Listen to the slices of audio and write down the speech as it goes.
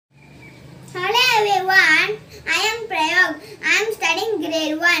everyone, I am Prayog. I am studying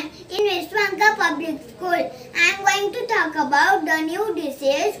grade 1 in Vishwanka Public School. I am going to talk about the new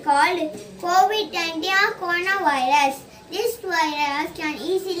disease called COVID-19 or coronavirus. This virus can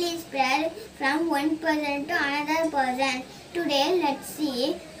easily spread from one person to another person. Today, let's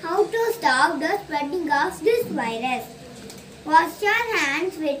see how to stop the spreading of this virus. Wash your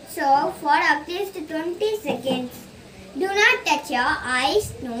hands with soap for at least 20 seconds. Do not touch your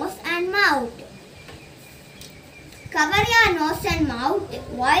eyes, nose and mouth. Cover your nose and mouth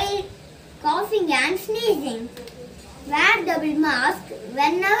while coughing and sneezing. Wear double mask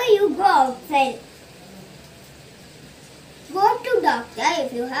whenever you go outside. Go to doctor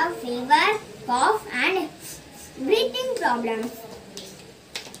if you have fever, cough and breathing problems.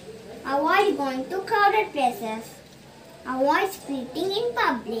 Avoid going to crowded places. Avoid spitting in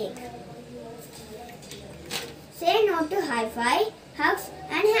public. Say no to hi-fi, hugs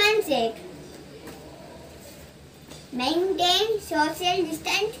and handshake. Maintain social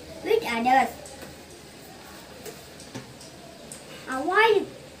distance with others. Avoid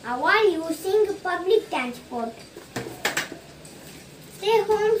using public transport. Stay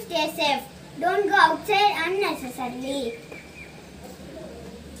home, stay safe. Don't go outside unnecessarily.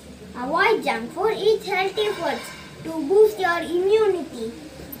 Avoid junk food, eat healthy foods to boost your immunity.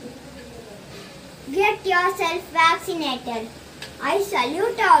 Get yourself vaccinated. I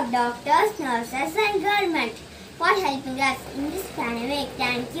salute our doctors, nurses and government for helping us in this pandemic.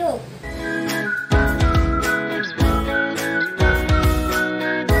 Thank you.